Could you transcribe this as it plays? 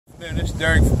afternoon, this is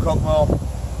Derek from Kokomo.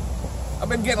 I've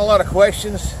been getting a lot of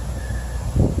questions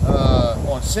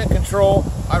on scent control.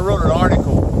 I wrote an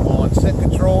article on scent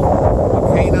control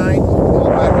on canine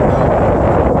back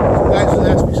ago. Some guys have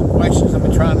asked me some questions. I've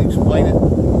been trying to explain it.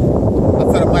 I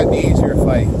thought it might be easier if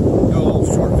I do a little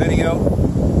short video.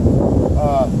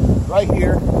 Right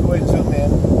here, go ahead and zoom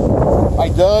in. I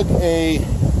dug a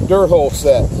dirt hole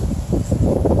set.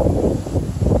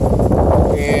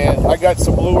 And I got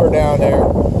some lure down there.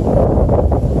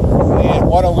 And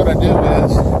what I'm going to do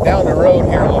is, down the road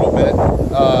here a little bit,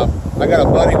 I got a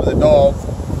buddy with a dog.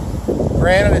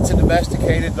 Granted, it's a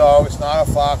domesticated dog. It's not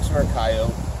a fox or a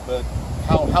coyote. But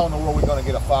how in the world are we going to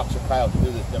get a fox or coyote to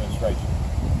do this demonstration?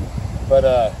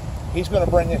 But he's going to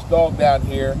bring this dog down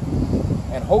here.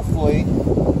 And hopefully,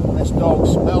 when this dog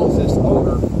smells this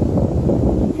odor,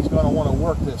 he's going to want to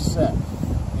work this set.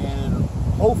 And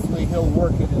hopefully he'll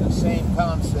work it in the same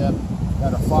concept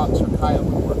that a fox or coyote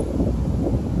would work it.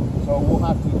 So we'll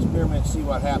have to experiment and see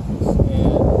what happens.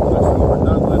 And once we're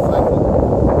done with, I can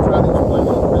try to explain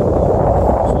a little bit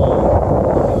more. So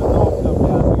we're going to dog come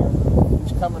down here.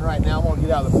 He's coming right now. I'm going to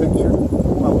get out of the picture. I'm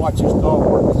going to watch this dog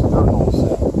work this dirt hole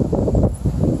set.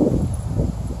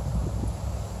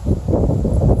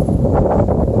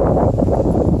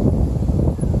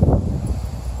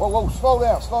 Whoa, slow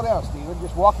down, Steven.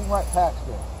 Just walking right past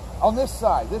him. On this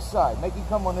side, Make him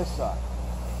come on this side.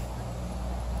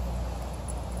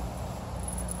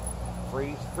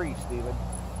 Freeze, Steven.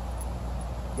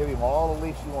 Give him all the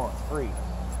leash you want. Freeze.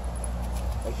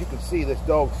 As you can see, this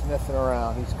dog's sniffing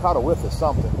around. He's caught a whiff of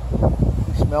something.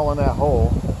 He's smelling that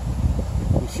hole.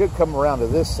 He should come around to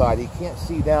this side. He can't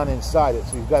see down inside it,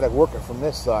 so he's got to work it from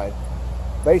this side.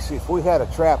 Basically, if we had a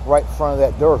trap right in front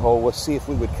of that dirt hole, let's see if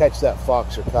we would catch that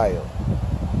fox or coyote.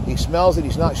 He smells it.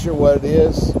 He's not sure what it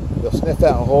is. He'll sniff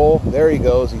that hole. There he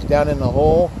goes. He's down in the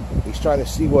hole. He's trying to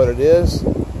see what it is.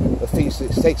 If he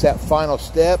takes that final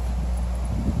step,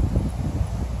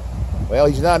 well,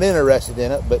 he's not interested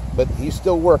in it, but he's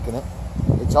still working it.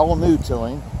 It's all new to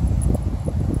him.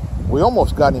 We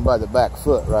almost got him by the back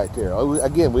foot right there.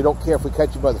 Again, we don't care if we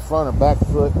catch him by the front or back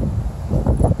foot.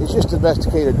 It's just a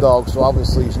domesticated dog, so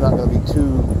obviously he's not going to be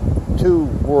too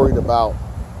worried about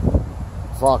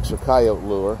fox or coyote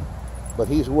lure, but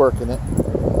he's working it.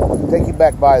 Take him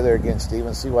back by there again, Steve,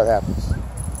 and see what happens.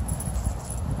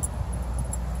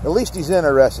 At least he's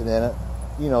interested in it.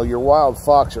 You know, your wild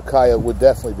fox or coyote would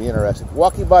definitely be interested.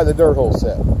 Walk him by the dirt hole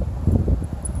set.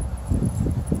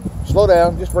 Slow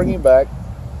down, just bring him back.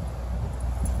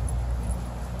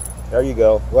 There you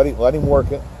go. Let him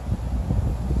work it.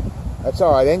 That's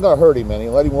all right. Ain't gonna hurt him any.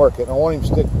 Let him work it. I want him to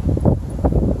stick.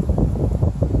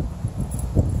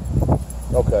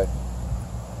 Okay.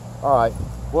 All right.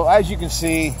 Well, as you can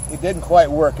see, it didn't quite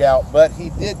work out, but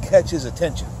he did catch his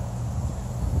attention.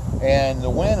 And the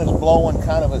wind is blowing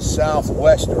kind of a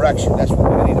southwest direction. That's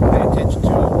what we need to pay attention to,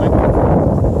 is wind.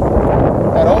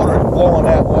 That odor is blowing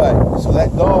that way. So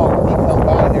that dog, he come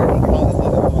by there, he kind of did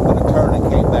a little bit of turn and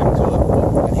came back to it,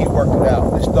 and he worked it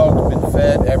out. This dog's been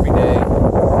fed every day.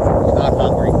 He's not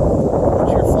hungry.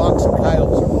 But your fox and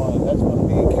coyotes are that's going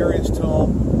to be curious to them.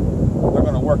 They're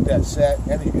going to work that set.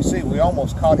 And you can see, we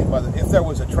almost caught him by the, if there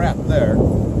was a trap there,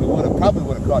 we probably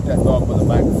would have caught that dog by the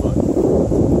back foot.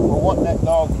 We're wanting that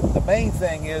dog. The main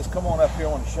thing is, come on up here, I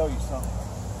want to show you something.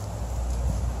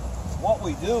 What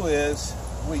we do is,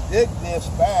 we dig this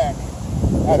back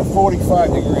at a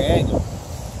 45-degree angle.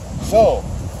 So,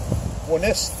 when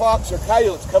this fox or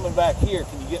coyote's coming back here,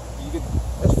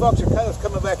 this fox or coyote's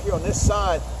coming back here on this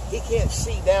side, he can't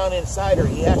see down inside her.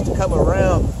 He has to come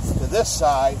around to this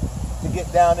side to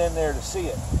get down in there to see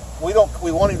it. We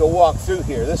want him to walk through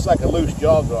here. This is like a loose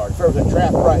jaw guard. If there was a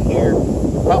trap right here,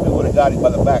 we probably would have got him by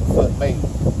the back foot, maybe.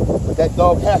 But that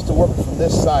dog has to work from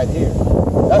this side here.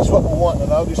 That's what we want,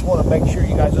 and I just want to make sure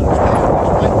you guys understand this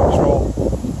wind control.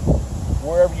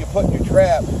 Wherever you put your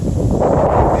trap,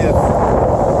 if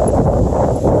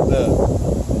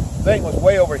the thing was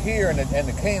way over here and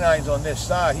the canine's on this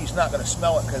side, he's not going to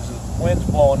smell it because the wind's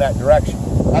blowing that direction.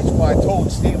 That's why I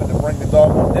told Steven to bring the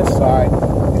dog on this side,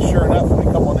 and sure enough, when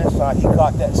we come on this side, he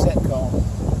caught that scent cone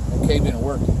and came in and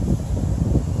worked it.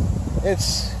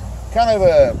 It's kind of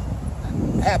a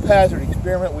haphazard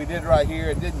experiment we did right here.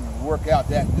 It didn't work out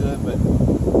that good, but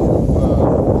we'll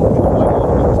explain a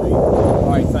little bit to you. All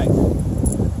right, thanks.